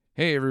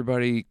Hey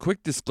everybody,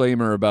 quick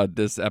disclaimer about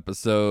this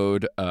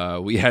episode.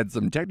 We had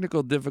some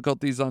technical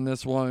difficulties on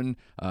this one.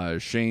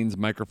 Shane's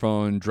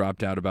microphone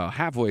dropped out about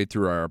halfway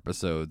through our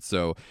episode.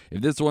 So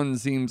if this one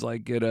seems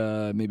like it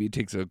maybe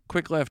takes a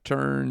quick left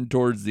turn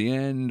towards the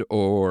end,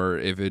 or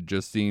if it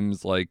just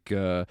seems like,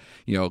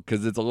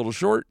 because it's a little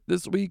short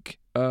this week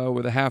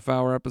with a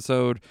half-hour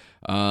episode.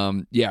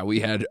 We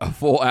had a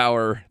full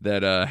hour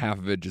that half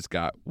of it just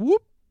got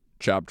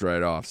chopped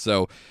right off.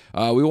 So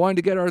we wanted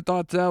to get our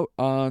thoughts out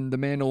on The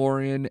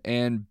Mandalorian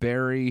and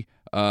Barry,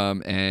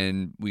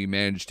 and we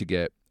managed to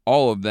get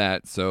all of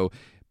that. So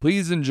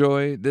please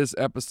enjoy this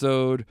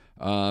episode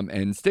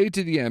and stay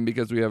to the end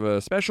because we have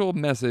a special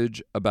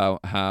message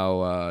about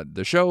how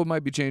the show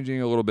might be changing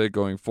a little bit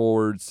going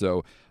forward.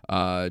 So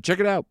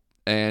check it out,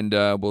 and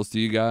we'll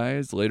see you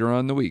guys later on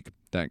in the week.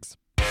 Thanks.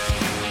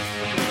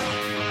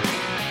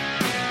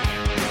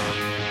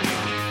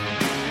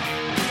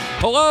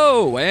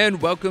 Hello, and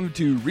welcome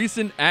to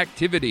Recent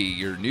Activity,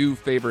 your new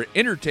favorite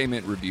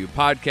entertainment review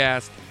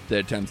podcast that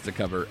attempts to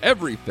cover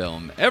every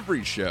film,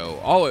 every show,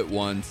 all at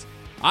once.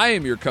 I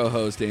am your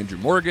co-host, Andrew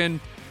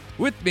Morgan.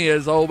 With me,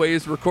 as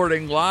always,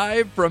 recording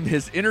live from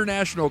his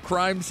International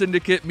Crime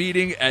Syndicate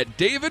meeting at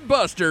Dave &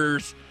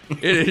 Buster's,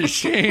 it is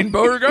Shane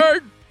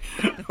Beauregard.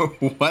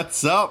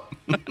 What's up?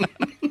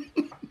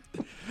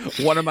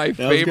 One of my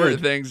favorite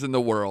things in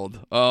the world.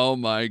 Oh,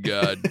 my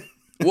God.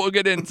 We'll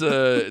get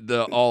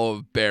into all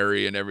of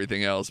Barry and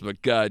everything else,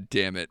 but God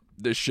damn it,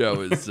 this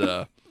show is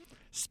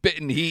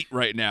spitting heat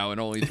right now and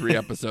only 3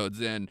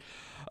 episodes in.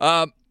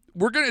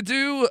 We're going to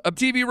do a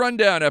TV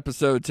rundown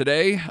episode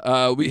today.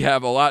 We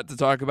have a lot to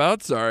talk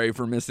about. Sorry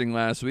for missing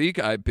last week.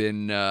 I've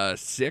been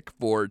sick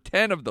for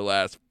 10 of the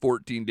last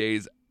 14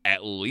 days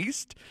at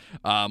least,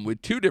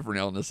 with 2 different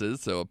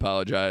illnesses, so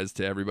apologize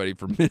to everybody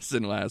for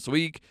missing last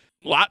week.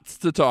 Lots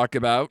to talk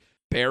about.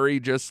 Barry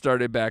just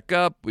started back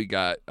up. We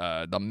got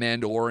The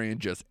Mandalorian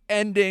just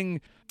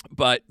ending.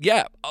 But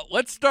yeah,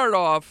 let's start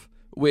off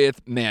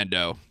with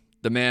Mando.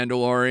 The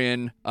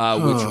Mandalorian,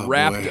 which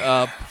wrapped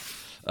up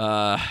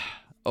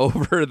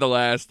over the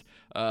last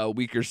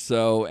week or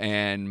so.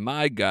 And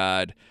my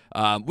God,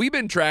 we've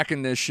been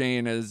tracking this,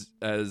 Shane,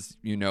 as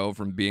you know,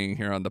 from being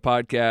here on the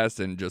podcast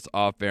and just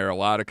off air, a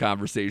lot of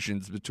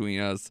conversations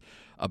between us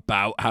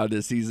about how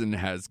this season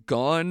has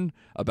gone,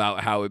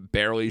 about how it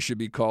barely should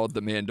be called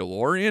The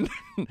Mandalorian.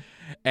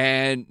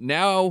 And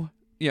now,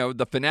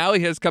 the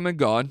finale has come and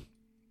gone.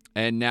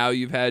 And now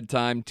you've had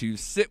time to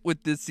sit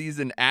with this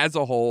season as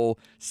a whole,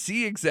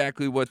 see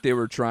exactly what they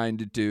were trying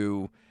to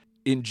do,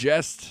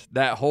 ingest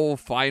that whole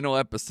final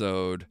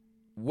episode.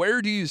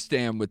 Where do you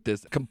stand with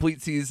this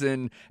complete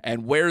season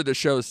and where the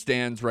show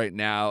stands right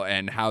now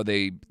and how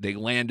they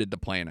landed the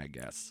plane, I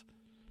guess?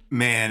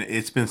 Man,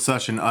 it's been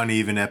such an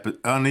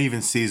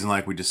uneven season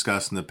like we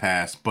discussed in the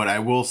past, but I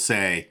will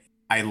say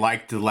I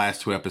liked the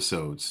last 2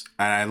 episodes,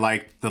 and I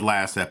liked the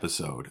last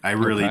episode. I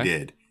really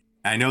did.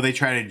 I know they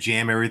tried to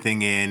jam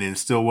everything in, and it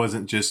still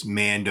wasn't just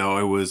Mando.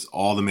 It was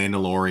all the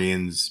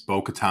Mandalorians,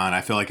 Bo-Katan.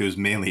 I feel like it was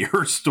mainly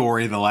her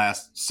story the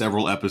last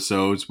several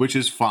episodes, which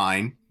is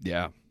fine.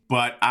 Yeah.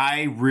 But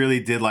I really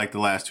did like the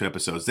last 2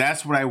 episodes.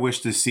 That's what I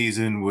wish this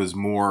season was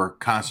more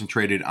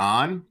concentrated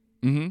on.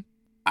 Mm-hmm.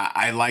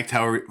 I liked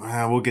how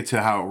we'll get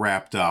to how it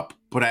wrapped up,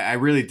 but I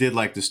really did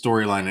like the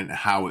storyline and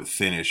how it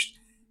finished.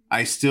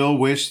 I still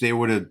wish they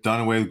would have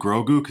done away with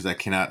Grogu because I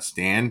cannot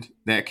stand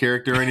that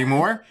character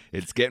anymore.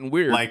 It's getting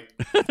weird.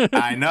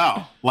 I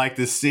know. Like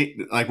the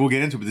scene, we'll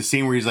get into it, but the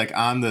scene where he's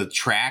on the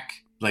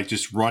track,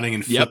 just running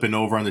and flipping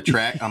over on the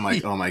track. I'm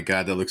like, oh my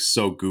God, that looks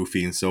so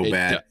goofy and so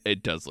bad.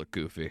 It does look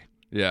goofy.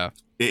 Yeah.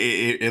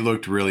 It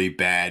looked really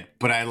bad,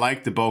 but I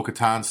like the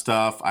Bo-Katan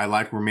stuff. I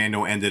like where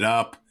Mando ended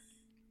up.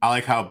 I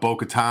like how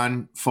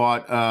Bo-Katan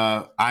fought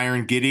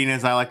Iron Gideon,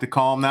 as I like to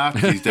call him now,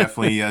 because he's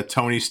definitely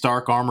Tony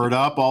Stark armored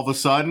up all of a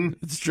sudden.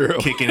 It's true.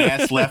 Kicking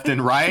ass left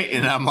and right.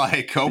 And I'm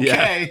like,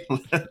 okay,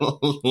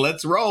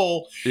 let's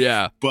roll.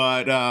 Yeah.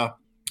 But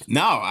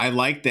no, I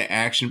like the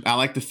action. I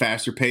like the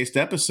faster paced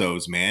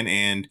episodes, man.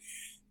 And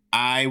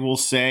I will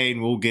say,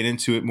 and we'll get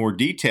into it more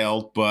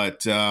detailed,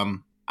 but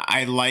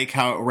I like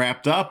how it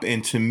wrapped up.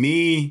 And to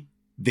me,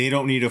 they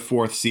don't need a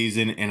 4th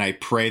season, and I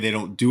pray they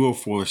don't do a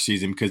 4th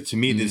season because to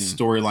me, this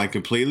storyline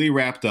completely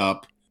wrapped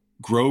up.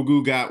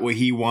 Grogu got what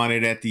he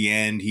wanted at the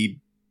end.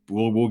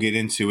 We'll get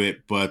into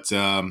it, but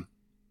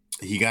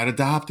he got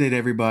adopted,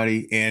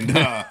 everybody, and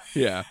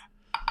yeah,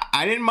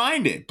 I didn't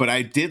mind it, but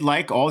I did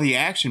like all the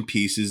action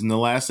pieces in the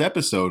last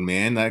episode.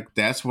 Man,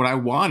 that's what I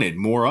wanted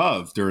more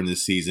of during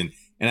this season.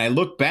 And I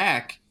look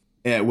back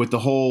with the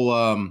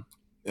whole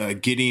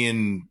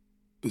Gideon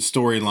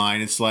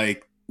storyline. It's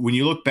like, when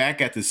you look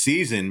back at the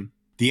season,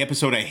 the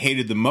episode I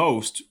hated the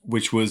most,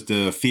 which was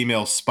the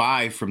female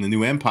spy from the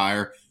New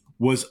Empire,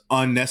 was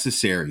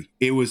unnecessary.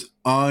 It was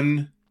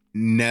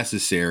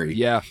unnecessary.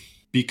 Yeah.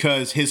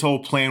 Because his whole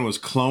plan was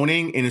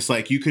cloning, and it's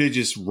like you could have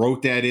just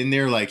wrote that in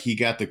there, like he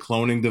got the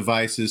cloning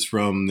devices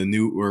from the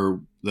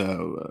new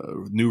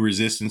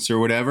Resistance or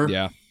whatever.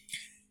 Yeah.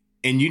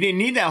 And you didn't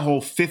need that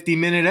whole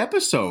 50-minute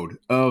episode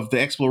of the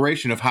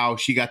exploration of how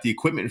she got the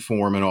equipment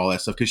for him and all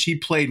that stuff, because she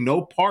played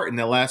no part in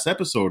that last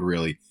episode,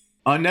 really.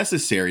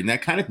 Unnecessary. And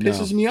that kind of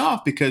pisses me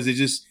off, because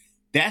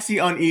that's the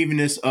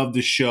unevenness of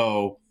the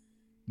show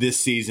this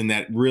season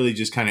that really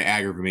just kind of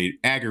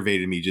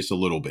aggravated me just a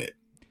little bit.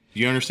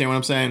 You understand what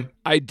I'm saying?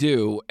 I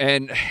do.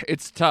 And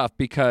it's tough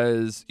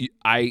because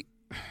I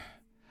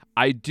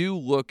do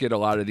look at a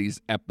lot of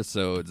these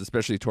episodes,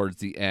 especially towards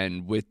the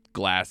end, with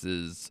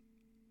glasses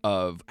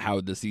of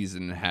how the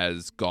season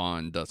has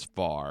gone thus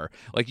far.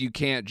 Like, you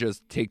can't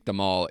just take them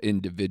all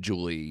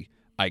individually,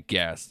 I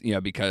guess,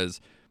 because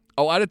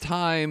a lot of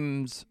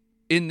times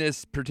in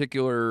this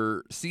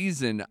particular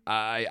season,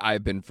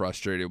 I've been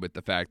frustrated with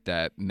the fact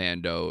that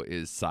Mando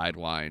is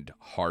sidelined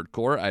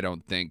hardcore. I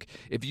don't think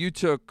if you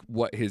took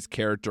what his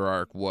character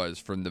arc was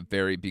from the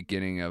very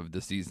beginning of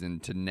the season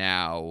to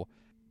now,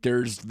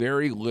 there's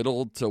very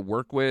little to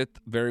work with,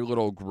 very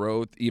little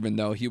growth, even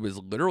though he was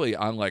literally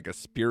on like a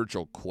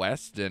spiritual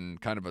quest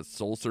and kind of a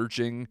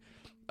soul-searching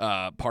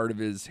part of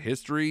his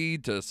history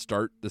to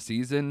start the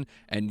season.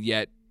 And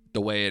yet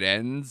the way it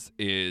ends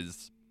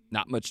is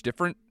not much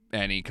different.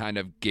 And he kind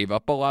of gave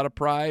up a lot of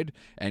pride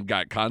and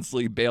got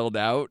constantly bailed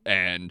out.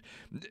 And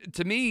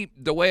to me,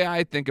 the way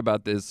I think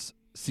about this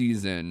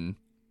season,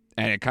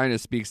 and it kind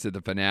of speaks to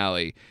the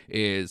finale,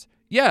 is,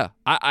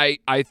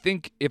 I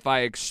think if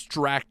I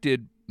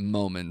extracted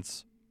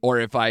moments, or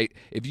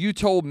if you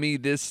told me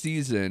this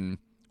season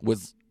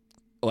was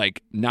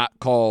like not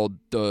called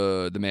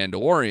the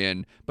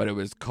Mandalorian, but it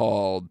was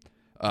called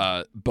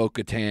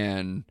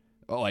Bo-Katan,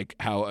 like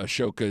how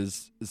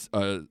Ashoka's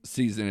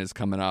season is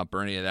coming up,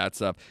 or any of that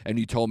stuff, and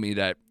you told me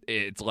that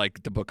it's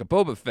like the Book of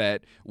Boba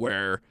Fett,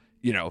 where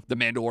the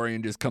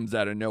Mandalorian just comes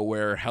out of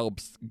nowhere,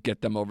 helps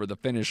get them over the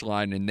finish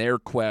line in their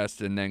quest,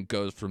 and then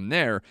goes from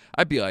there,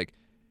 I'd be like,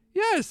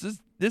 yes,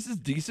 this is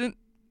decent.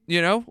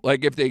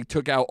 Like if they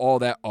took out all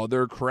that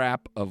other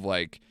crap of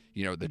like,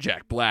 the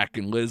Jack Black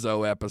and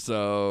Lizzo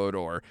episode,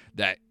 or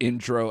that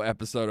intro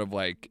episode of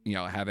like,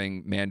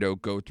 having Mando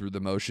go through the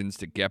motions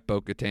to get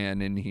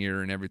Bo-Katan in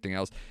here and everything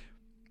else.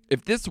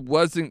 If this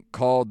wasn't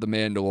called The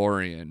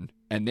Mandalorian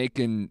and they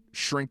can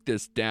shrink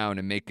this down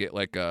and make it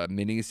like a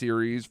mini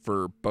series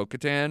for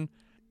Bo-Katan,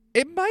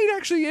 it might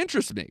actually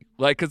interest me.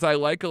 Like, cause I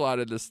like a lot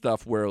of this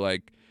stuff where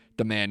like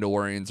the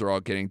Mandalorians are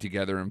all getting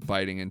together and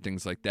fighting and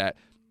things like that.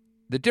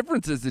 The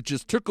difference is it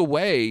just took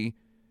away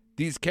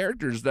these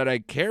characters that I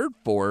cared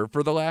for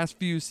the last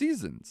few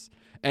seasons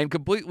and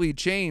completely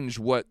changed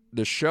what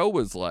the show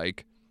was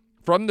like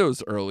from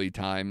those early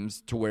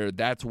times to where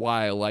that's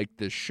why I like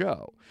this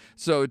show.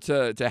 So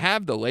to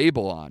have the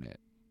label on it,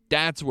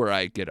 that's where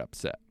I get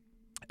upset.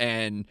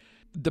 And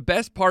the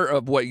best part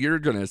of what you're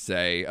going to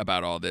say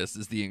about all this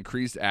is the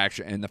increased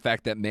action and the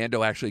fact that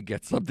Mando actually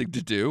gets something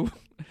to do,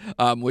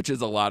 which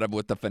is a lot of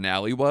what the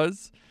finale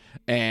was.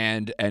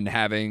 And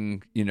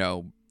having,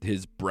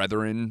 his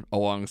brethren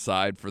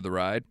alongside for the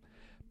ride.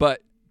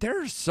 But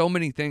there are so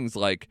many things,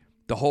 like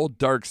the whole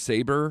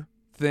Darksaber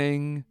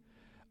thing,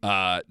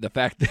 the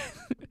fact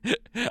that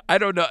I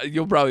don't know,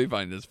 you'll probably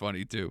find this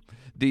funny too.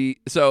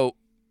 So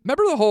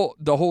remember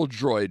the whole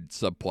droid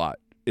subplot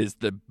is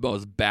the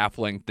most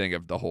baffling thing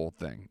of the whole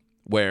thing,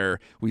 where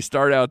we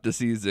start out the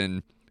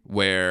season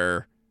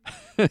where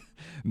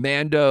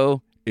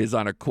Mando is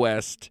on a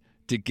quest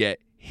to get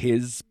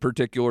his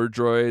particular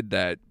droid,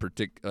 that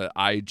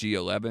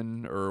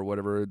IG-11 or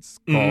whatever it's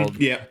called.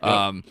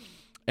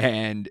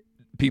 And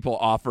people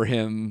offer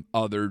him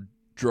other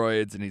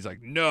droids, and he's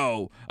like,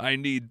 no, I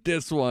need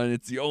this one.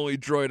 It's the only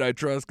droid I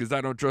trust because I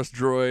don't trust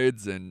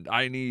droids, and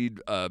I need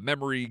a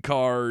memory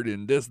card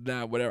and this and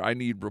that, whatever. I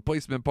need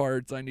replacement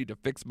parts. I need to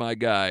fix my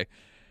guy.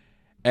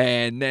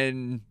 And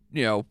then,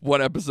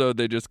 one episode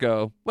they just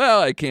go,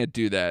 well, I can't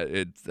do that.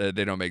 It's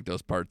they don't make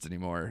those parts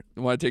anymore.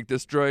 You want to take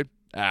this droid?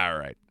 All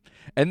right.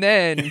 And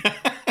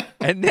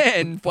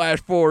then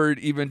flash forward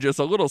even just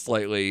a little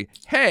slightly.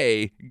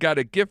 Hey, got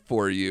a gift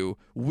for you.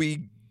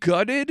 We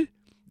gutted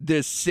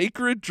this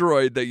sacred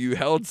droid that you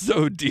held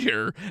so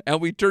dear, and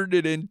we turned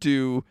it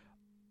into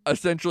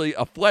essentially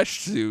a flesh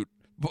suit,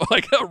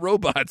 like a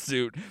robot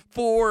suit,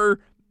 for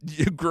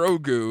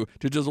Grogu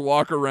to just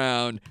walk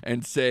around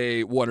and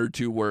say one or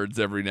two words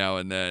every now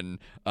and then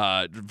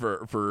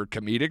for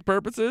comedic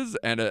purposes,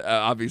 and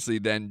obviously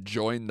then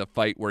join the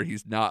fight where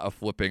he's not a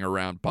flipping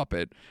around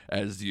puppet,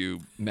 as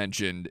you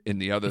mentioned in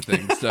the other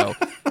thing. So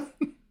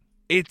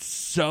it's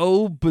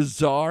so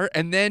bizarre.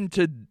 And then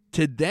to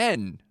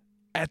then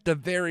at the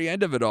very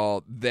end of it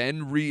all,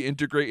 then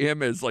reintegrate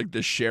him as like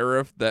the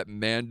sheriff that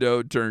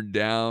Mando turned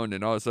down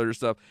and all this other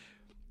stuff.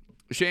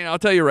 Shane, I'll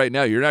tell you right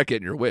now, you're not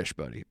getting your wish,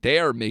 buddy. They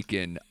are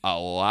making a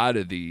lot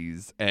of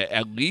these,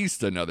 at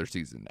least another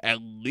season, at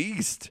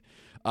least.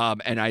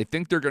 And I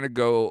think they're going to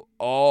go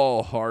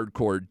all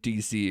hardcore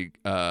DC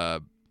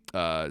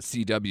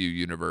CW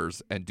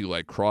universe and do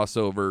like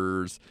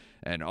crossovers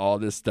and all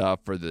this stuff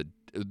for the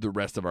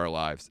rest of our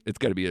lives. It's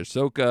going to be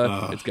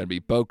Ahsoka. It's going to be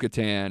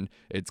Bo-Katan.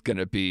 It's going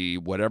to be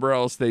whatever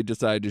else they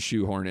decide to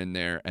shoehorn in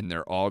there, and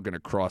they're all going to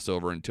cross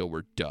over until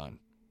we're done.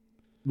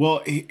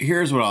 Well,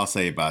 here's what I'll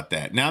say about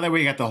that. Now that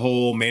we got the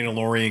whole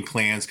Mandalorian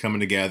clans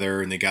coming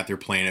together and they got their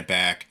planet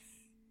back,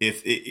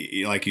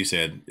 like you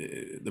said,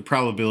 the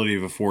probability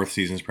of a fourth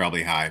season is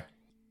probably high.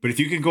 But if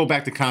you can go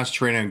back to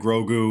concentrate on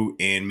Grogu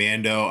and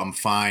Mando, I'm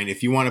fine.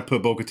 If you want to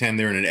put Bo-Katan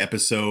there in an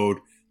episode,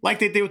 like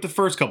they did with the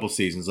first couple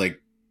seasons,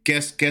 like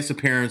guest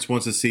appearance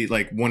once a season,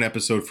 like one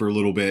episode for a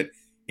little bit,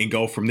 and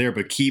go from there.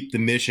 But keep the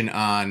mission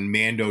on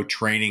Mando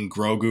training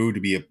Grogu to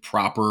be a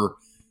proper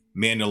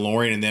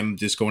Mandalorian and them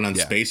just going on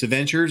space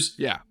adventures.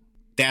 Yeah.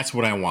 That's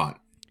what I want.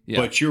 Yeah.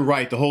 But you're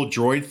right. The whole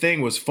droid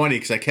thing was funny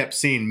because I kept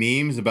seeing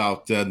memes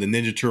about the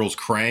Ninja Turtles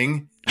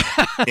Krang.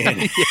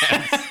 And,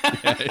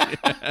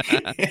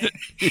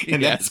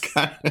 and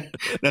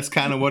that's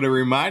kind of what it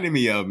reminded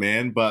me of,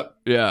 man. But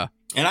yeah.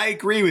 And I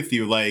agree with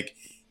you.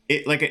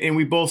 And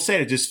we both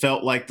said it just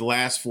felt like the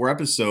last 4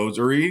 episodes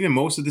or even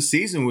most of the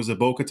season was a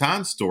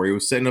Bo-Katan story. It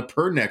was setting up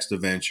her next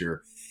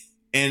adventure.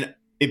 And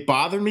it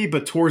bothered me,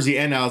 but towards the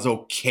end, I was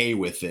okay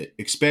with it,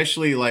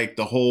 especially like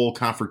the whole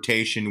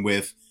confrontation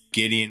with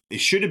Gideon.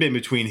 It should have been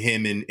between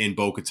him and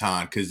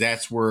Bo-Katan because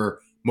that's where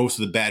most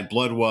of the bad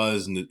blood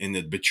was and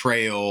the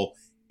betrayal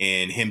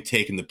and him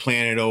taking the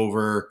planet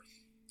over.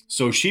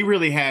 So she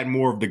really had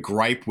more of the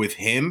gripe with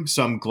him.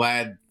 So I'm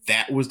glad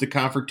that was the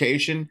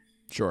confrontation.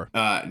 Sure.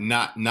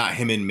 Not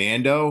him and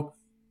Mando.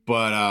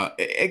 But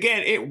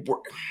again,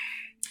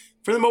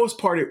 for the most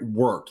part, it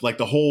worked. Like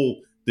the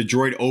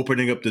droid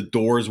opening up the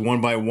doors one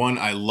by one.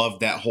 I love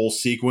that whole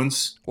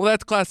sequence. Well,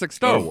 that's classic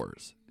Star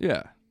Wars.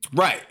 Yeah.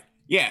 Right.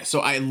 Yeah. So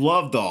I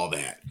loved all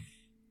that.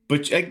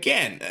 But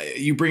again,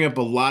 you bring up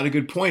a lot of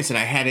good points, and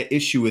I had an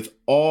issue with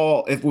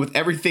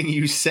everything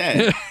you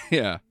said.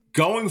 Yeah.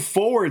 Going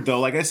forward, though,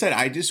 like I said,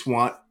 I just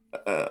want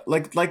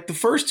like the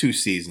first 2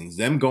 seasons,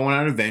 them going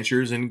on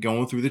adventures and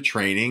going through the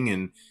training,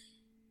 and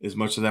as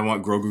much as I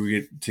want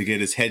Grogu to get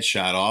his head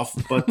shot off,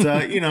 but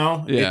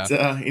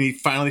and he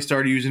finally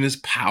started using his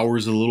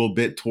powers a little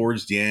bit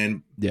towards the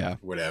end. Yeah,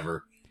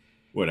 whatever.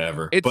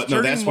 It's but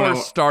turning that's more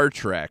Star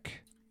Trek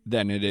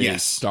than it is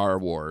Yes. Star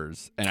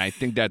Wars, and I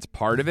think that's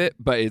part of it.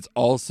 But it's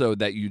also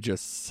that you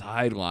just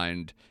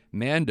sidelined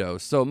Mando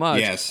so much,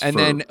 Yes, and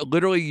then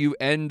literally you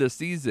end the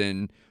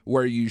season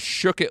where you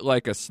shook it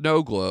like a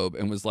snow globe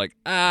and was like,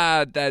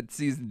 that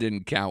season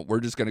didn't count.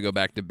 We're just gonna go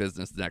back to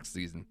business next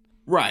season.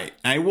 Right.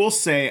 I will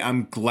say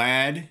I'm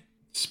glad,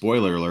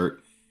 spoiler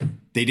alert,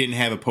 they didn't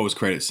have a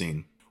post-credit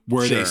scene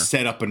where they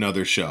set up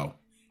another show.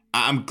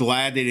 I'm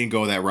glad they didn't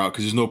go that route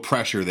because there's no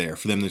pressure there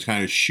for them to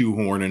kind of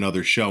shoehorn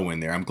another show in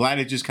there. I'm glad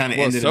it just kind of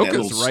ended in that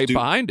little Ahsoka's right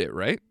behind it,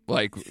 right?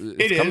 Like,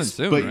 it's coming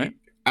soon, but right?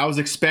 I was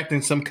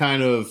expecting some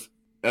kind of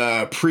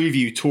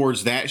preview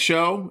towards that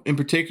show in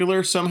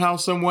particular, somehow,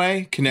 some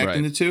way,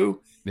 connecting the two.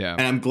 Yeah.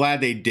 And I'm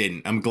glad they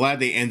didn't. I'm glad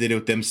they ended it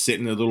with them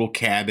sitting in a little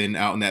cabin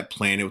out on that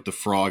planet with the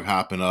frog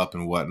hopping up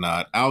and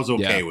whatnot. I was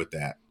okay with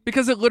that.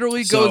 Because it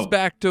literally goes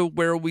back to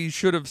where we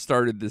should have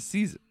started this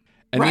season.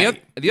 And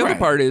the other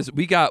part is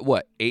we got,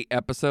 8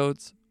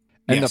 episodes?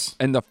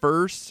 And the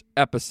first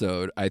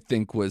episode, I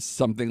think, was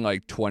something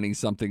like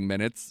 20-something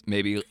minutes,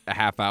 maybe a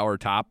half hour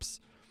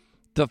tops.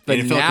 The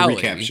finale, and it felt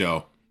like a recap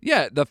show.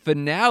 Yeah, the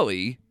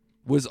finale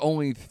was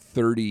only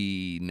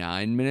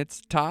 39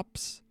 minutes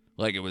tops.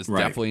 Like, it was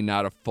definitely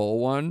not a full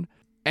one.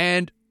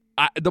 And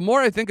the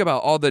more I think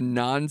about all the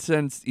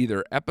nonsense,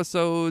 either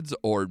episodes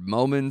or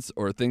moments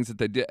or things that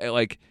they did,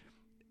 like,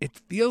 it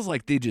feels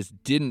like they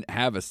just didn't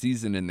have a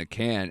season in the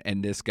can,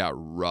 and this got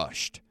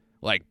rushed.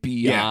 Like,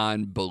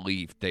 beyond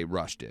belief, they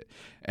rushed it.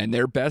 And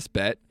their best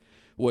bet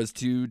was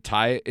to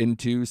tie it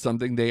into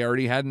something they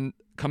already hadn't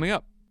coming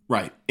up.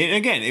 Right. And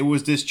again, it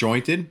was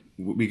disjointed.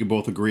 We could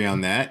both agree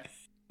on that.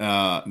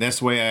 That's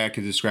the way I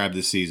could describe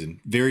this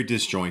season. Very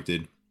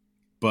disjointed.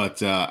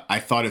 But I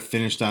thought it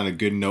finished on a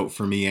good note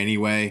for me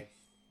anyway.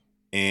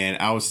 And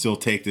I would still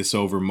take this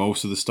over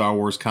most of the Star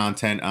Wars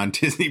content on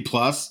Disney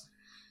Plus.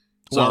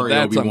 Sorry,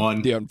 that's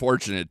Obi-Wan. The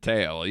unfortunate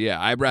tale.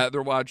 Yeah, I'd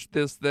rather watch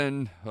this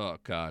than,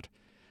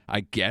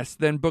 I guess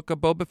than Book of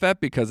Boba Fett,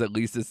 because at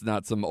least it's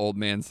not some old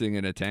man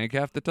singing a tank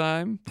half the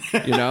time,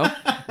 you know?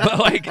 But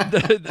like,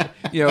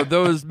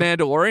 those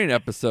Mandalorian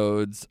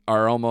episodes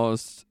are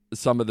almost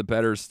some of the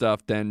better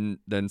stuff than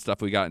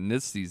stuff we got in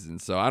this season.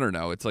 So I don't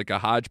know. It's like a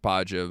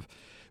hodgepodge of,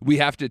 we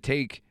have to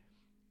take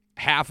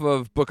half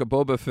of Book of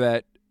Boba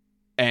Fett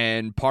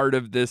and part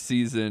of this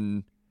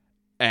season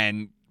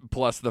and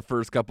plus the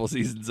first couple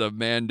seasons of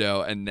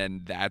Mando, and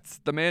then that's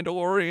the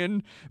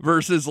Mandalorian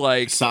versus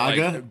like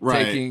saga,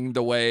 taking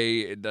the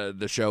way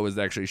the show is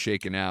actually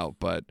shaken out.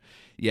 But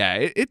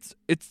yeah, it's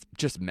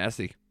just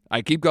messy.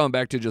 I keep going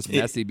back to just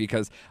messy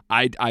because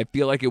I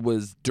feel like it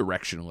was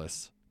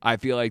directionless. I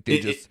feel like they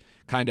just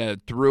kind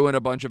of threw in a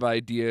bunch of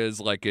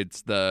ideas, like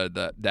it's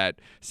that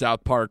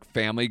South Park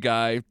Family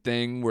Guy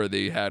thing where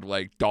they had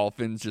like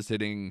dolphins just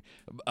hitting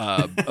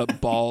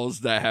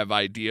balls that have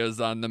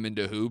ideas on them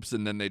into hoops,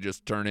 and then they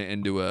just turn it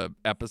into a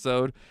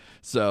episode.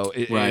 So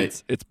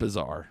it's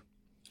bizarre.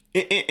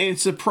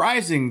 It's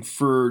surprising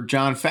for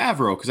Jon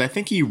Favreau because I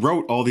think he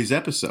wrote all these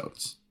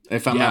episodes,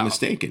 if I'm not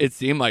mistaken. It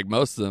seemed like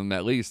most of them,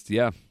 at least.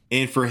 Yeah.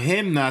 And for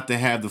him not to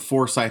have the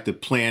foresight to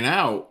plan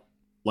out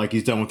like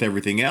he's done with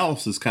everything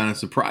else is kind of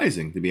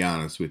surprising, to be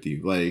honest with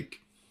you.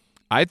 Like,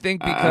 I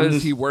think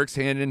because he works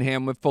hand in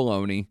hand with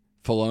Filoni.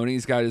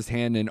 Filoni's got his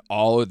hand in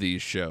all of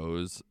these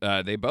shows.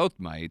 They both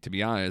might, to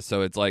be honest.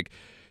 So it's like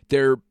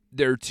they're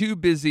too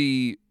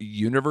busy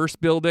universe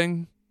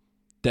building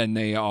than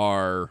they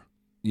are,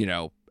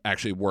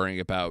 actually worrying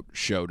about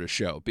show to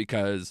show,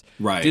 because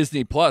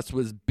Disney Plus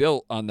was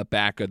built on the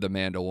back of The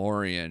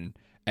Mandalorian,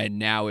 and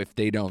now if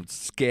they don't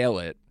scale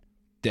it,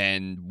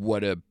 then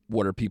what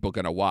are people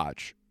going to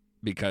watch?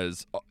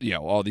 Because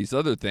all these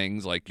other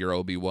things like your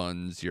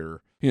Obi-Wans,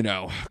 your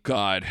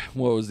God,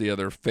 what was the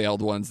other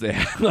failed ones they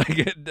had?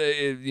 Like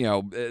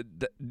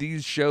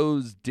these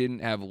shows didn't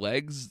have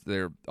legs.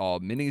 They're all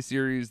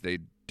miniseries. They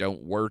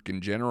don't work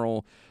in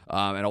general,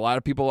 and a lot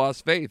of people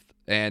lost faith,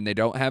 and they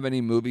don't have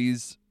any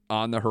movies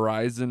on the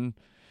horizon,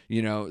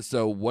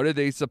 so what are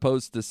they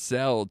supposed to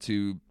sell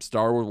to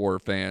Star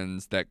Wars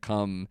fans that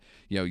come,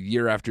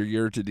 year after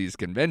year to these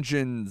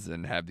conventions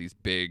and have these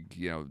big,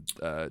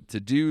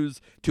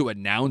 to-dos to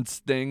announce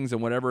things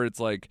and whatever? It's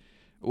like,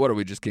 what are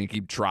we just going to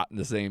keep trotting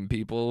the same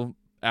people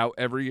out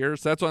every year?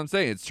 So that's what I'm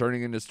saying. It's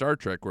turning into Star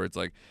Trek, where it's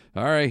like,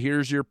 all right,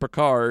 here's your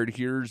Picard,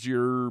 here's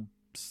your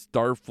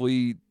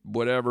Starfleet,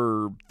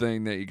 whatever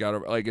thing that you got to,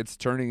 like, it's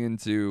turning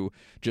into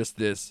just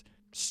this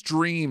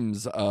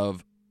streams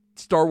of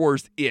Star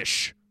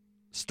Wars-ish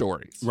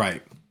stories.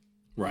 Right.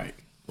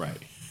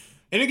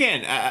 And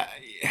again,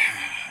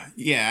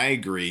 yeah, I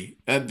agree.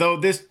 Though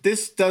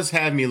this does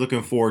have me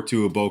looking forward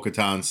to a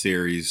Bo-Katan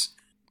series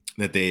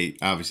that they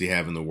obviously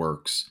have in the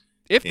works.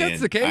 If that's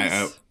the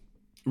case.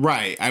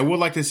 I would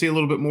like to see a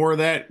little bit more of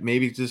that,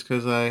 maybe just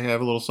because I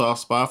have a little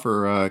soft spot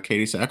for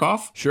Katie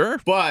Sackhoff. Sure.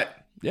 But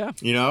yeah,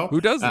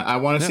 who doesn't? I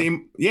want to see.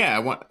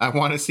 Yeah, I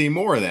want to see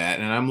more of that,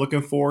 and I'm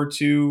looking forward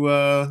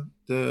to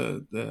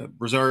the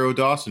Rosario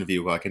Dawson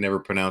vehicle. I can never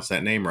pronounce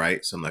that name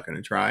right, so I'm not going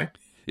to try.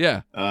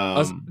 Yeah,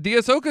 the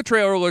Ahsoka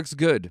trailer looks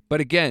good, but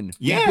again,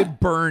 we've been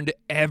burned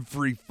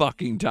every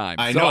fucking time.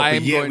 I know,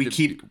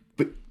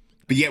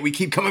 but yet we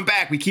keep coming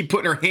back. We keep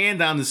putting our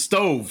hand on the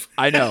stove.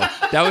 I know.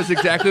 That was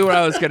exactly what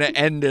I was going to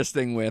end this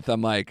thing with.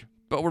 I'm like,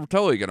 but we're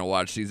totally going to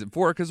watch season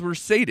 4 because we're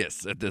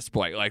sadists at this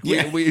point. Like,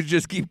 we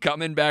just keep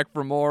coming back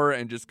for more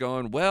and just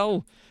going,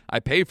 well, I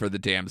pay for the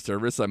damn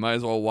service. I might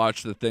as well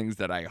watch the things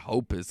that I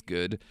hope is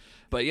good.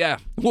 But yeah,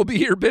 we'll be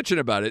here bitching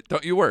about it.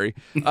 Don't you worry.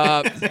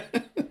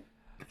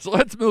 So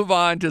let's move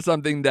on to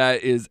something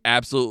that is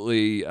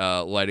absolutely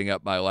lighting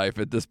up my life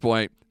at this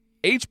point.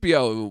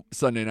 HBO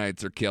Sunday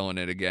nights are killing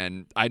it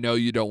again. I know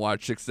you don't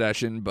watch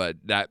Succession, but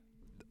that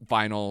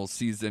final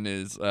season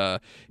is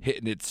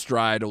hitting its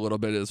stride a little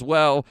bit as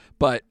well.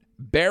 But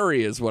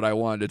Barry is what I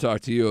wanted to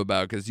talk to you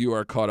about, because you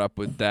are caught up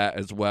with that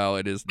as well.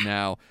 It is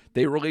now,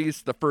 they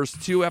released the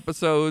first 2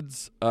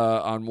 episodes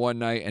on one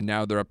night, and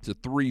now they're up to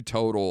 3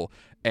 total.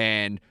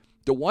 And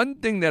the one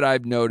thing that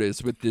I've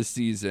noticed with this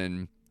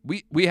season,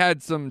 we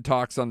had some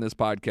talks on this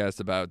podcast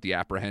about the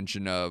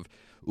apprehension of,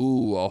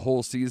 a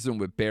whole season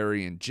with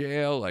Barry in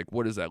jail. Like,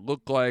 what does that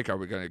look like? Are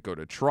we going to go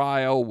to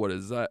trial? What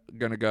is that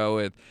going to go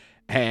with?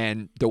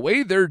 And the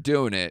way they're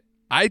doing it,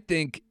 I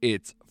think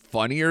it's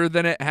funnier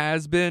than it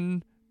has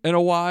been in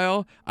a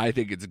while. I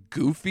think it's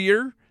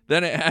goofier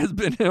than it has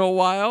been in a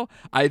while.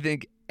 I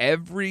think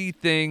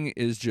everything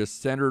is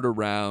just centered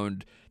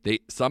around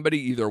somebody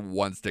either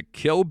wants to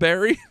kill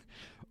Barry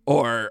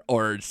or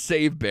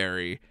save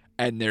Barry,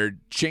 and they're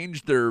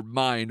changed their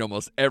mind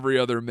almost every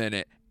other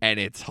minute. And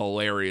it's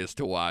hilarious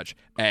to watch.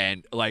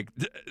 And like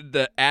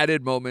the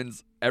added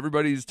moments,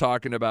 everybody's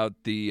talking about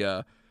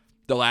the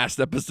last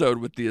episode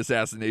with the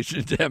assassination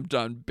attempt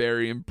on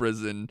Barry in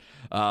prison,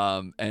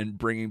 and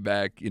bringing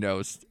back,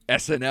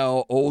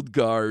 SNL old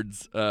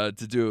guards to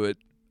do it.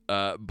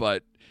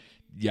 But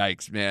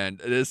yikes, man,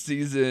 this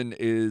season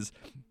is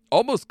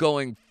almost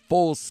going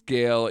full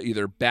scale,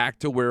 either back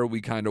to where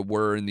we kind of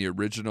were in the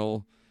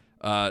original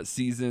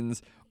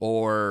seasons,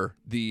 or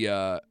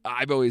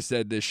I've always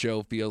said this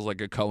show feels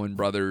like a Coen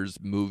Brothers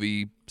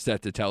movie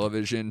set to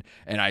television,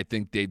 and I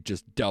think they've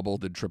just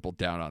doubled and tripled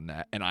down on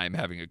that, and I'm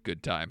having a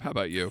good time. How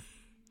about you?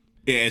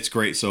 Yeah, it's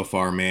great so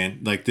far,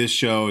 man. Like, this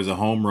show is a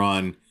home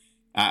run.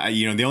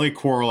 The only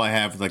quarrel I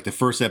have with, like, the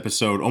first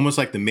episode, almost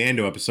like the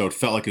Mando episode,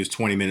 felt like it was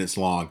 20 minutes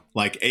long.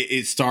 Like,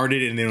 it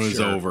started and then it was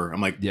over.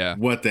 I'm like, yeah,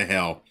 what the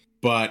hell?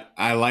 But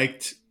I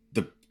liked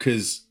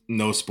because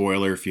no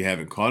spoiler if you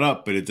haven't caught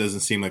up, but it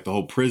doesn't seem like the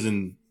whole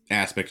prison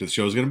aspect of the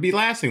show is going to be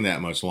lasting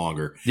that much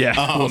longer.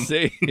 Yeah, we'll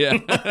see. Yeah,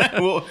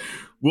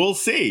 we'll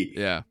see.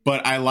 Yeah,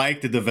 but I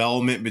like the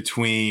development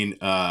between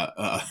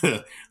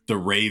the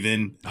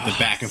Raven, the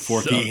back and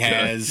forth he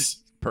has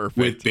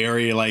with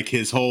Barry, like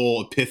his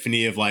whole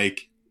epiphany of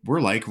like,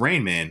 we're like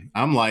Rain Man.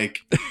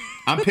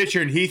 I'm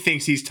picturing he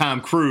thinks he's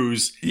Tom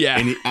Cruise. Yeah,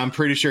 and I'm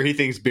pretty sure he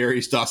thinks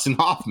Barry's Dustin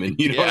Hoffman.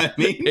 You know what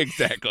I mean?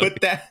 Exactly.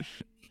 But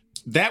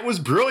that was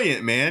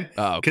brilliant, man.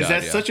 Because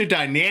that's such a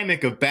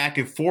dynamic of back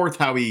and forth,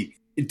 how he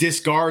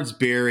discards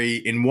Barry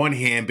in one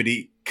hand, but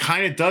he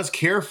kind of does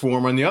care for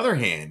him on the other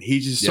hand.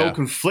 He's just so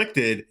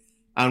conflicted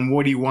on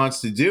what he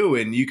wants to do.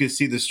 And you can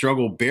see the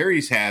struggle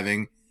Barry's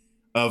having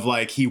of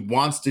like, he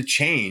wants to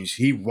change.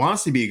 He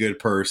wants to be a good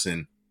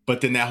person.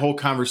 But then that whole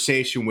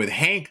conversation with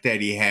Hank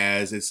that he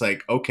has, it's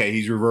like, okay,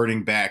 he's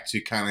reverting back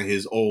to kind of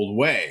his old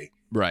way.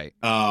 Right.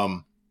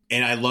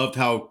 And I loved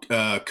how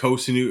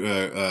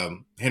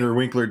Henry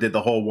Winkler did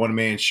the whole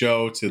one-man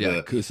show to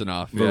the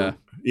Kusanov.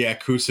 Yeah,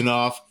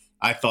 Kusanov.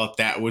 I thought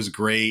that was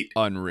great.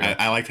 Unreal.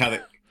 I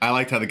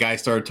liked how the guy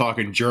started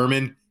talking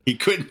German. He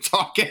couldn't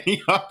talk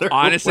any other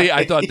Honestly, way.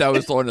 I thought that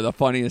was one of the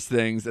funniest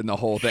things in the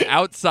whole thing,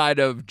 outside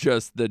of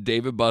just the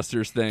David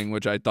Buster's thing,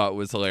 which I thought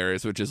was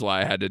hilarious, which is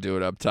why I had to do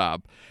it up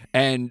top.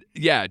 And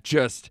yeah,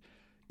 just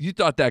you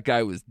thought that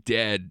guy was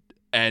dead,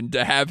 and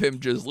to have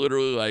him just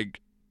literally like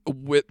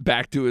whip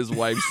back to his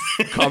wife's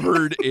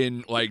covered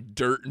in like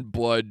dirt and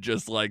blood,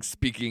 just like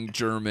speaking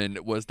German,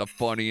 was the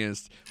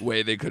funniest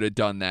way they could have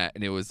done that,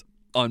 and it was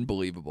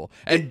unbelievable.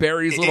 And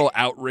Barry's little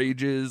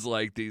outrages,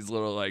 like these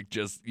little like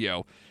just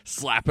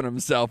slapping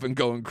himself and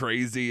going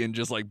crazy and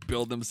just like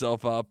build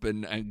himself up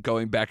and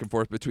going back and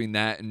forth between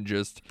that and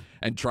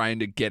trying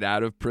to get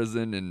out of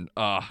prison. And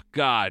oh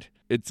god,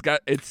 it's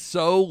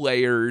so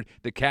layered,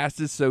 the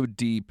cast is so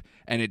deep,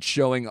 and it's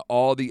showing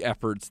all the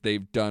efforts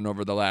they've done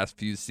over the last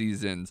few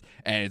seasons,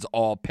 and it's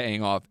all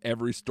paying off.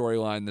 Every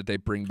storyline that they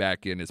bring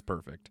back in is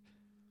perfect.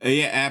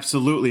 Yeah,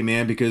 absolutely,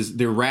 man, because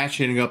they're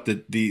ratcheting up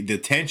the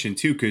tension,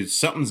 too, because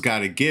something's got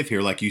to give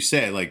here. Like you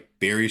said, like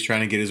Barry's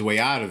trying to get his way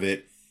out of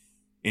it,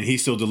 and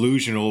he's still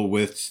delusional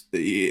with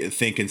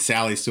thinking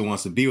Sally still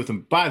wants to be with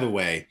him. By the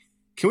way,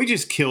 can we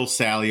just kill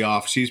Sally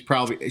off? She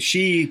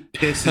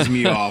pisses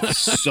me off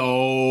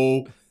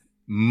so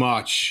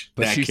much,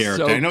 but that she's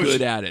character. So I know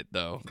good at it,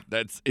 though.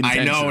 That's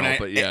intentional,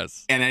 but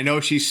yes. And I know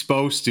she's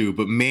supposed to,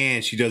 but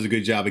man, she does a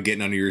good job of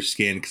getting under your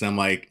skin, because I'm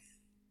like,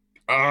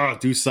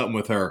 do something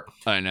with her.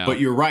 I know.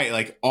 But you're right.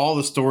 Like all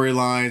the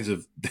storylines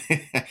of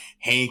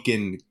Hank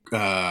and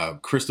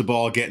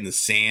Cristobal getting the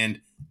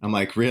sand. I'm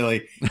like,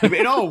 really?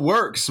 It all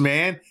works,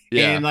 man.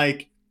 Yeah. And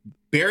like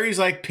Barry's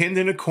like pinned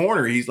in a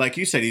corner. He's like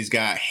you said, he's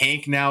got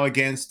Hank now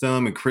against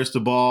him and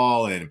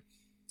Cristobal, and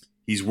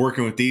he's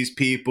working with these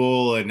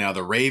people, and now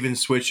the Raven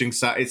switching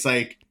side. It's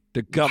like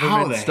the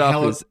government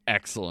stuff is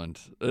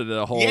excellent.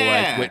 The whole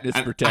like witness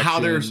protection,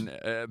 how there's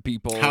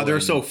people, how they're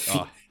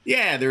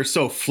they're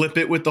so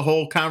flippant with the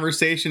whole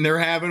conversation they're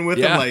having with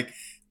them. Like,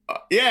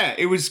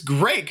 it was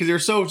great because they're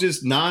so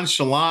just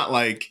nonchalant.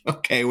 Like,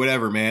 okay,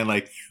 whatever, man.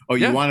 Like,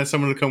 you wanted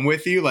someone to come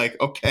with you? Like,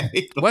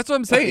 okay. Well, that's what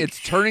I'm saying. It's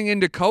turning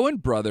into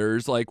Coen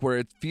Brothers, like where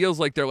it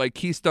feels like they're like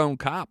Keystone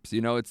Cops.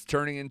 It's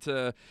turning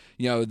into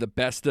the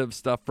best of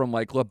stuff from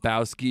like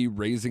Lebowski,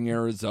 Raising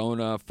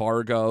Arizona,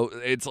 Fargo.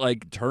 It's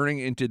like turning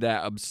into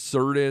that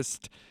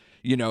absurdist.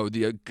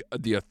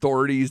 The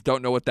authorities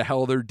don't know what the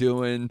hell they're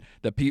doing.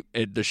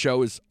 The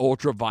show is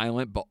ultra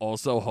violent, but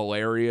also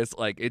hilarious.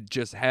 Like it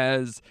just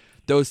has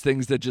those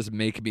things that just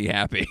make me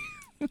happy.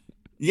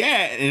 Yeah,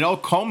 and it all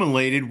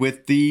culminated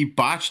with the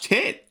botched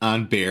hit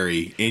on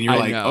Barry, and you're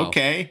like,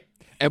 okay.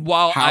 And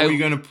while how are you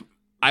gonna?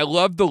 I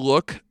love the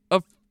look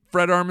of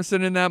Fred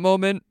Armisen in that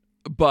moment,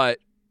 but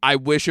I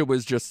wish it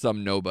was just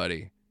some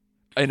nobody,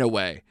 in a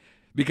way,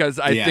 because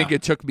I think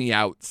it took me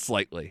out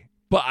slightly.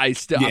 But I'm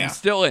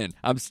still in.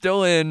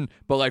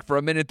 But like for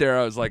a minute there,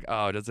 I was like,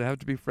 oh, does it have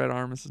to be Fred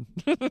Armisen?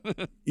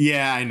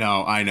 Yeah, I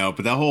know.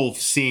 But that whole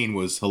scene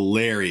was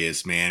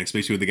hilarious, man.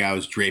 Especially when the guy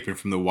was draping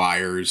from the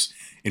wires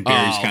and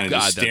Barry's kind of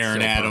just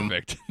staring at him.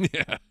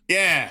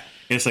 Yeah.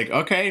 And it's like,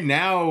 okay,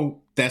 now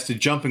that's the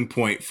jumping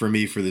point for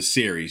me for the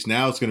series.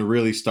 Now it's going to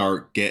really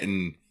start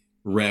getting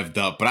revved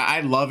up. But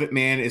I love it,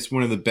 man. It's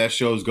one of the best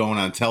shows going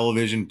on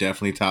television.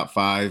 Definitely top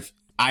 5.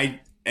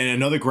 And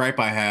another gripe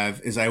I have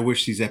is I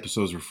wish these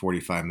episodes were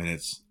 45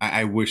 minutes.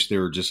 I wish they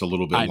were just a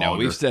little bit longer. I know.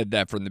 We've said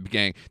that from the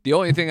beginning. The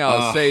only thing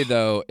I'll say,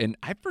 though, and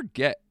I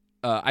forget,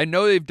 I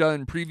know they've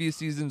done previous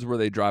seasons where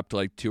they dropped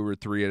like 2 or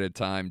 3 at a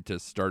time to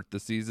start the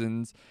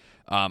seasons.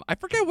 I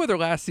forget whether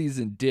last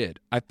season did.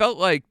 I felt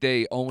like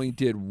they only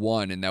did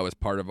 1, and that was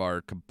part of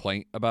our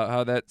complaint about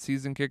how that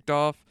season kicked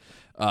off.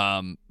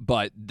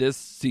 But this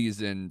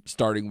season,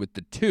 starting with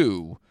the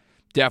 2,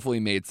 definitely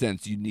made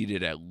sense. You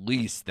needed at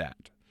least that.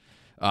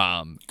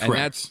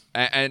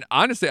 And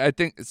honestly, I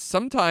think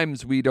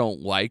sometimes we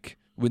don't like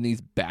when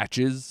these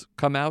batches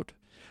come out,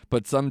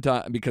 but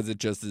sometimes because it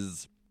just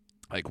is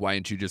like, why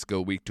didn't you just go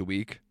week to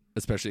week,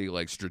 especially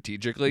like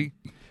strategically,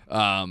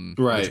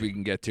 which we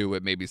can get to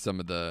with maybe some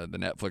of the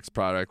Netflix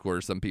product,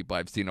 where some people,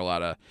 I've seen a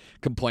lot of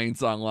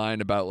complaints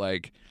online about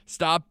like,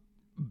 stop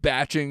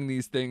batching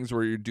these things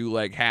where you do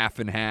like half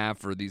and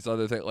half or these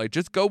other things, like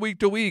just go week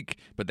to week,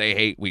 but they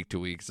hate week to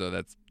week. So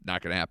that's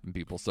not going to happen,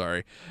 people.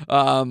 Sorry.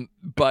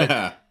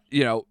 But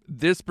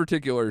this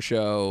particular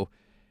show,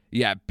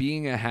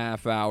 being a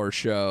half-hour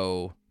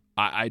show,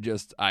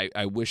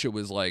 I wish it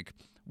was like,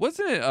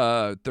 wasn't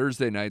it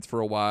Thursday nights for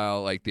a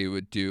while? Like they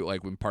would do,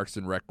 like when Parks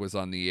and Rec was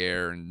on the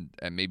air, and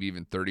maybe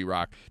even 30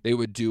 Rock, they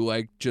would do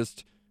like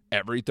just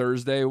every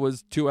Thursday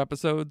was 2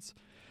 episodes.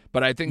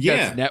 But I think Yeah.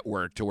 that's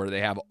network to where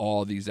they have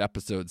all these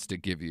episodes to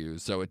give you,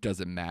 so it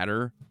doesn't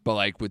matter. But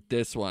like with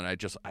this one,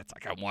 it's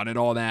like I want it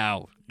all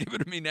now. Give it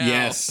to me now.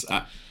 Yes.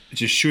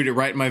 Just shoot it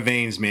right in my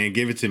veins, man.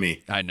 Give it to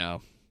me. I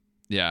know.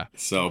 Yeah.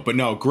 So, but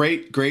no,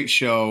 great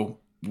show.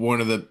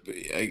 One of the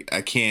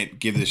I can't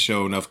give this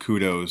show enough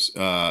kudos.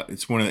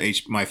 It's one of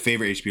my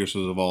favorite HBO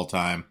shows of all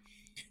time,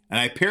 and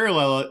I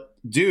parallel it,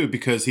 dude,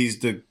 because he's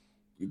the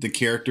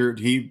character.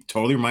 He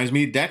totally reminds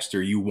me of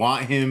Dexter. You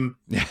want him,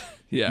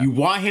 Yeah. You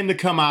want him to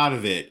come out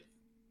of it,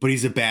 but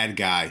he's a bad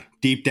guy.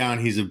 Deep down,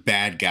 he's a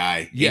bad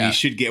guy. Yeah, and he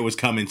should get what's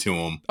coming to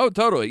him. Oh,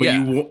 totally. But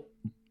yeah.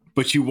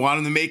 But you want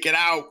him to make it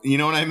out. You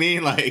know what I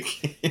mean?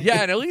 Like,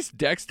 yeah, and at least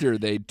Dexter,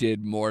 they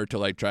did more to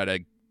like try to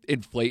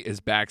inflate his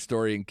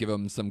backstory and give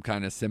him some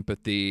kind of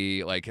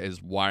sympathy, like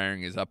his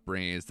wiring, his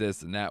upbringing, his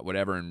this and that,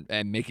 whatever,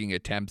 and making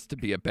attempts to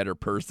be a better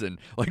person.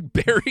 Like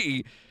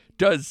Barry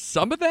does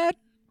some of that,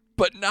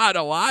 but not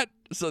a lot.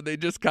 So they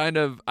just kind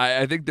of,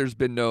 I think there's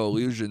been no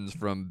illusions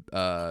from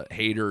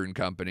Hader and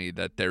company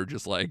that they're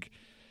just like,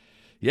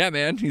 yeah,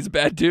 man, he's a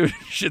bad dude.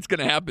 Shit's going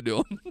to happen to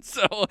him.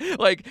 So,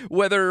 like,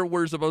 whether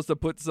we're supposed to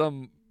put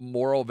some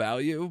moral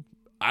value,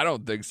 I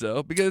don't think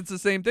so, because it's the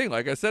same thing,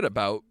 like I said,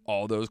 about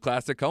all those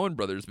classic Coen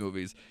Brothers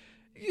movies.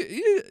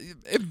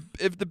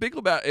 If the Big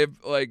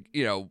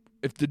Lebowski,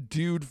 if the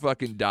dude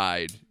fucking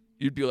died,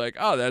 you'd be like,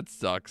 oh, that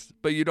sucks.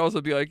 But you'd also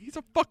be like, he's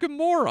a fucking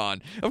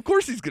moron. Of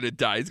course he's going to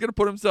die. He's going to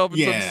put himself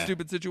in some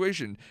stupid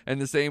situation.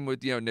 And the same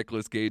with,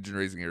 Nicolas Cage and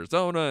Raising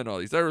Arizona and all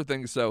these other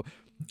things. So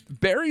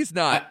Barry's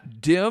not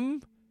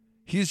dim.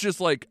 He's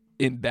just like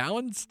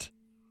imbalanced.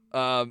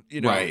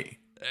 right.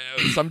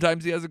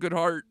 Sometimes he has a good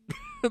heart,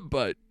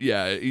 but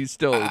yeah, he's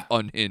still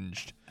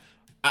unhinged.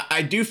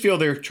 I do feel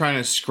they're trying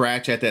to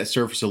scratch at that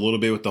surface a little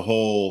bit with the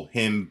whole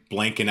him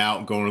blanking out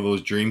and going to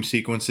those dream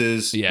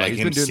sequences. Yeah, like he's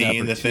him been doing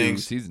seeing that for the 2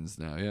 things. seasons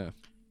now. Yeah,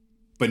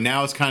 but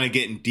now it's kind of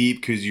getting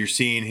deep because you're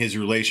seeing his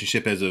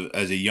relationship as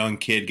a young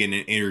kid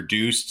getting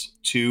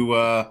introduced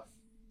to.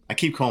 I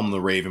keep calling him the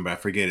Raven, but I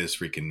forget his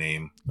freaking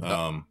name.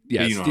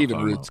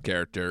 Stephen Root's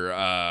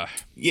character.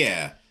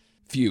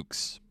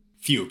 Fuchs.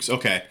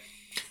 Okay.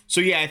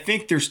 So, yeah, I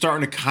think they're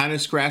starting to kind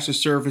of scratch the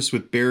surface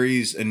with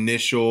Barry's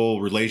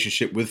initial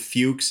relationship with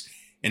Fuchs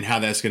and how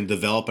that's going to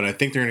develop. And I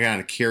think they're going to kind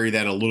of carry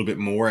that a little bit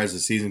more as the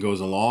season goes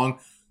along.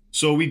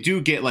 So we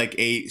do get like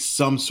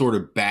some sort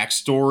of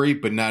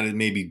backstory, but not as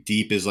maybe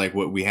deep as like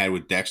what we had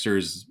with Dexter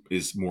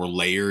is more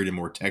layered and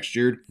more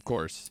textured. Of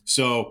course.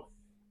 So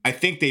I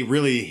think they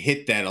really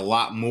hit that a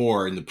lot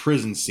more in the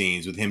prison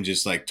scenes with him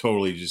just like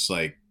totally just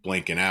like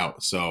blanking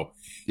out. So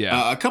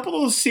yeah, a couple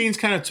of those scenes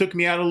kind of took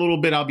me out a little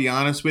bit. I'll be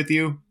honest with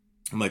you.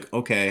 I'm like,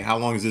 okay, how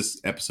long is this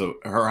episode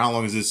or how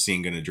long is this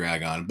scene going to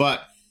drag on?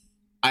 But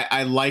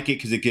I like it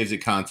because it gives it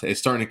context. It's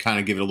starting to kind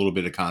of give it a little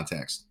bit of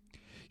context.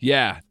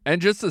 Yeah.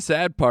 And just the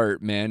sad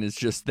part, man, is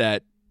just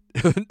that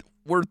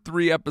we're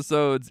 3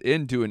 episodes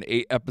into an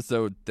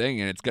 8-episode thing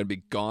and it's going to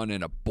be gone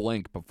in a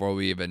blink before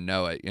we even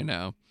know it,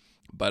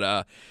 But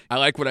I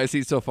like what I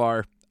see so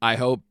far. I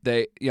hope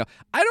I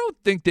don't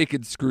think they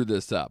could screw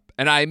this up.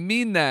 And I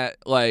mean that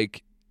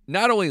like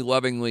not only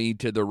lovingly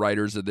to the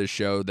writers of this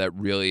show that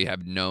really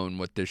have known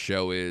what this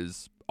show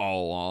is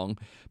all along,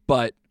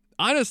 but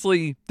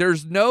honestly,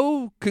 there's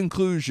no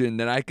conclusion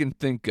that I can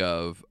think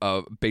of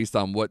based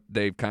on what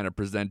they've kind of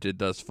presented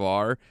thus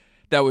far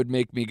that would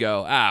make me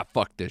go,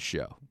 fuck this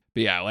show.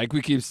 But yeah, like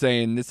we keep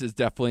saying, this is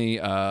definitely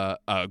a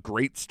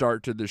great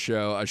start to the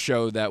show, a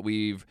show that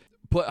we've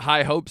put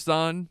high hopes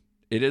on.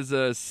 It is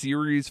a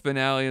series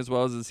finale as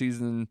well as a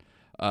season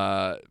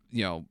late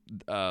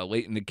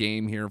in the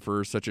game here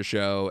for such a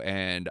show,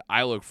 and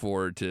I look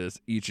forward to this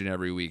each and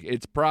every week.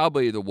 It's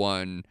probably the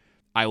one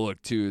I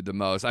look to the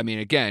most. I mean,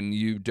 again,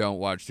 you don't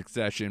watch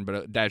Succession,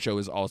 but that show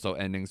is also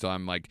ending, so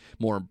I'm like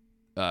more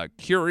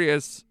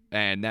curious,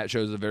 and that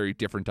show is a very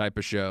different type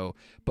of show.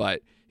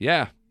 But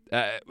yeah,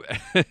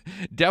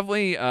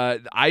 definitely,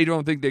 I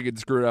don't think they could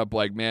screw it up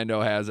like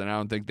Mando has, and I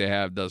don't think they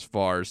have thus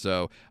far.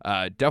 So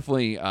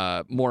definitely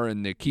more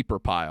in the keeper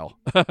pile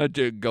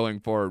going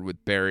forward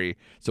with Barry.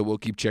 So we'll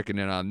keep checking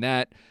in on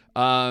that.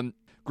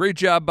 Great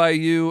job by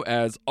you,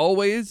 as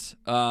always.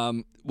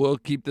 We'll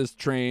keep this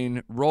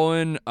train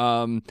rolling.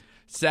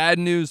 Sad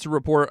news to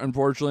report,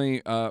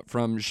 unfortunately,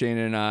 from Shane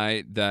and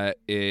I, that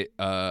it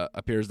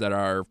appears that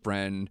our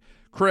friend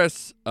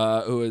Chris,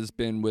 who has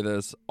been with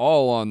us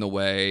all on the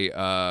way,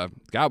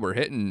 we're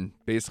hitting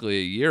basically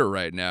a year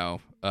right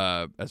now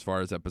as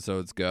far as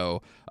episodes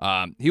go.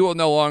 He will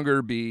no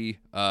longer be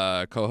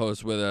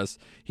co-host with us.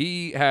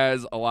 He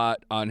has a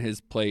lot on his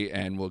plate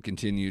and will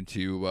continue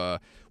to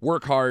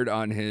work hard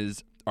on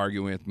his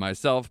Arguing with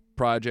Myself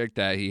project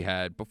that he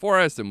had before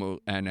us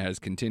and has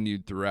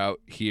continued throughout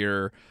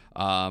here.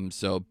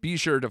 So be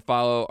sure to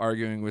follow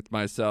Arguing with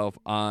Myself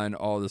on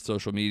all the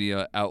social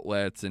media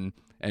outlets and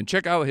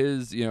check out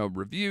his,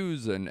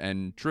 reviews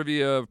and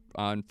trivia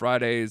on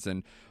Fridays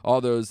and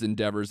all those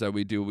endeavors that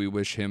we do. We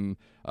wish him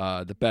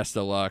the best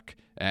of luck,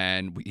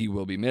 and he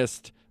will be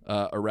missed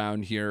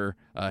around here.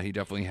 He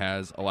definitely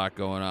has a lot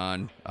going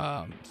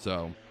on.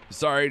 So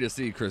sorry to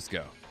see Chris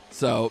go.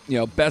 So,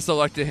 best of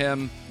luck to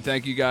him.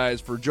 Thank you guys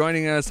for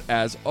joining us.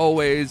 As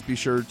always, be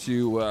sure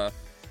to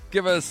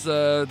give us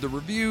the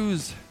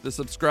reviews, the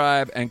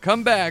subscribe, and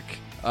come back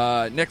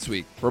next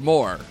week for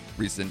more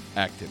recent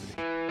activity.